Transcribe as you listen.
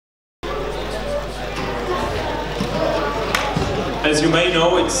As you may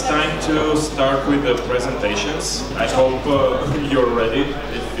know, it's time to start with the presentations. I hope you're ready,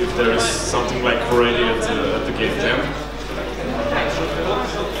 if there is something like ready at the game jam.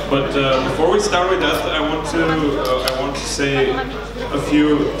 But before we start with that, I want to say a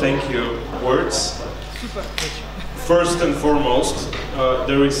few thank you words. First and foremost,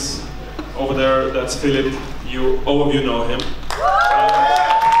 there is over there, that's Philip. All of you know him.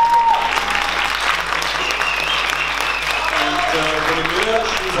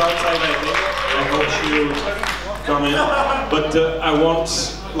 She's outside, I think. I hope she'll come in. But I want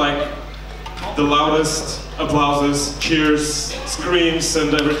like the loudest applauses, cheers, screams,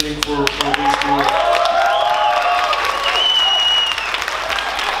 and everything for these two.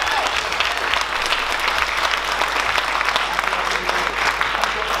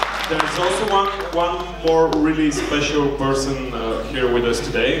 There's also one more really special person here with us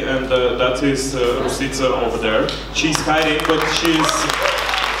today, and that is Rusica over there. She's hiding, but she's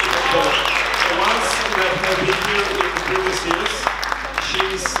the ones that have been here in the previous years.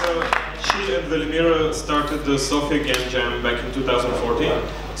 She and Velimira started the Sofia Game Jam back in 2014.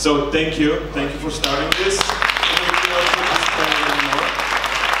 So thank you for starting this.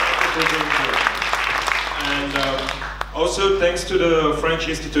 And also thanks to the French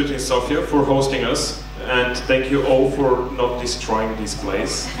Institute in Sofia for hosting us, and thank you all for not destroying this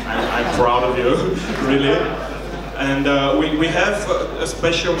place. I'm proud of you, really. And we have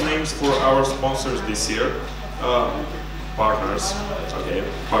special names for our sponsors this year. Partners, okay,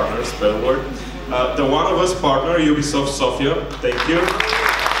 partners, better word. The one of us partner, Ubisoft Sofia, thank you.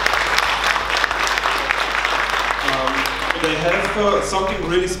 They have something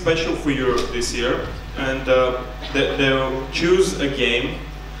really special for you this year, and they'll choose a game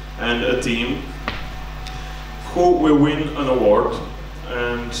and a team who will win an award,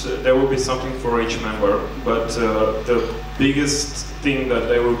 and there will be something for each member. But the biggest thing that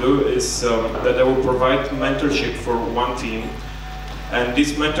they will do is that they will provide mentorship for one team. And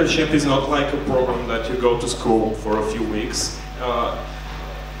this mentorship is not like a program that you go to school for a few weeks.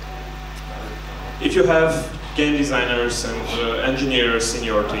 If you have game designers and engineers in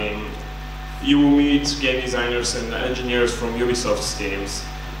your team, you will meet game designers and engineers from Ubisoft's teams.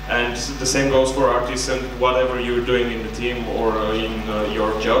 And the same goes for artists and whatever you're doing in the team or in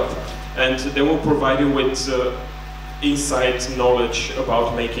your job. And they will provide you with inside knowledge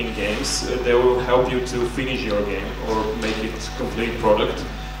about making games. They will help you to finish your game or make it a complete product.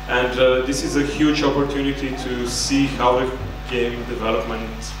 And this is a huge opportunity to see how the game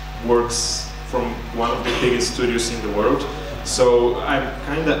development works from one of the biggest studios in the world. So I'm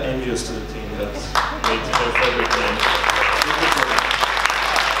kind of envious to the team that made their favorite game.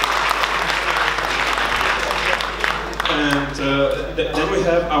 And then we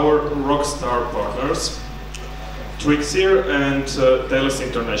have our rockstar partners, Trixir and Teles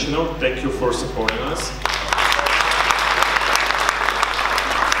International. Thank you for supporting us.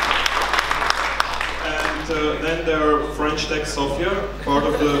 Then there are French Tech Sofia, part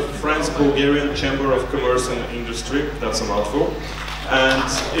of the France-Bulgarian Chamber of Commerce and Industry, that's a mouthful. And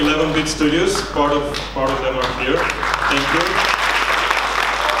 11-Bit Studios, part of them are here. Thank you.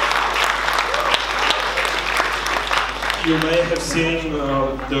 You may have seen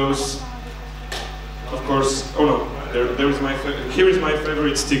those, of course, oh no, here is my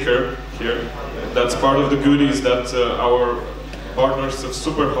favorite sticker here. That's part of the goodies that our partners of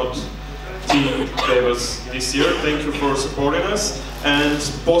Superhot team gave us this year. Thank you for supporting us. And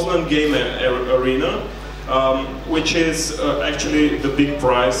Poznan Game Arena, which is actually the big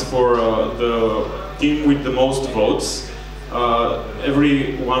prize for the team with the most votes.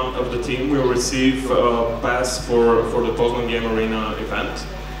 Every one of the team will receive a pass for the Poznan Game Arena event.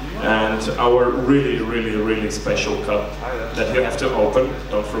 And our really special cup that you have to open.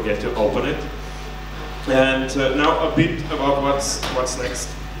 Don't forget to open it. And now a bit about what's next.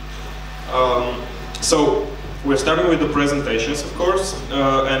 So we're starting with the presentations, of course,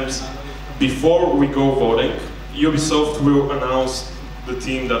 and before we go voting, Ubisoft will announce the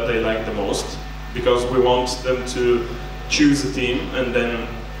team that they like the most, because we want them to choose a team and then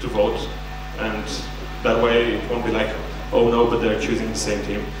to vote, and that way it won't be like, oh no, but they're choosing the same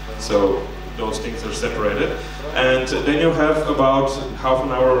team. So those things are separated. And then you have about half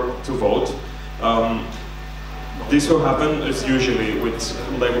an hour to vote. This will happen as usually with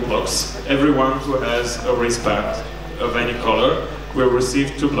Lego blocks. Everyone who has a wristband of any color will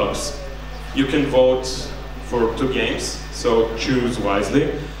receive 2 blocks. You can vote for 2 games, so choose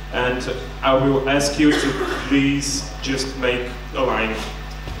wisely. And I will ask you to please just make a line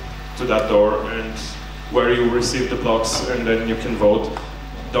to that door and where you receive the blocks, and then you can vote.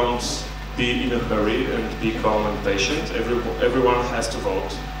 Don't be in a hurry and be calm and patient. Everyone has to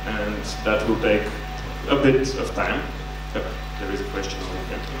vote, and that will take a bit of time. Yep, there is a question over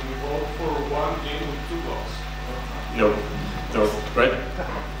here. Can we vote for one game with 2 votes? No, right?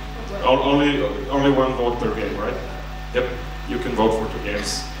 Only one vote per game, right? Yep, you can vote for 2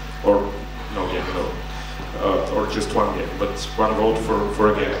 games, or no game, no. Or just 1 game, but 1 vote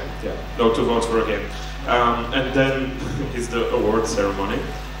for a game. Yeah, no 2 votes for a game. And then is the award ceremony,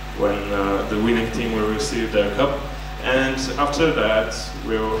 when the winning team will receive their cup. And after that,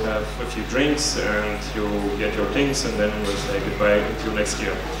 we'll have a few drinks, and you'll get your things, and then we'll say goodbye until next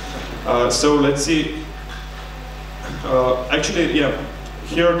year. So let's see. Actually, yeah,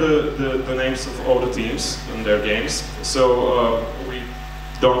 here are the names of all the teams and their games. So we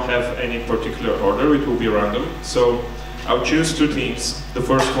don't have any particular order, it will be random. So I'll choose 2 teams. The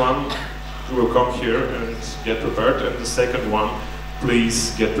first one will come here and get prepared, and the second one,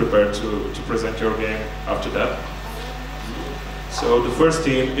 please get prepared to present your game after that. So the first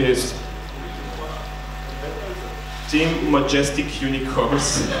team is Team Majestic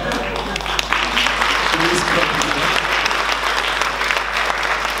Unicorns. Please come.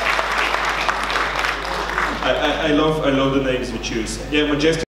 I love the names you choose. Yeah, Majestic.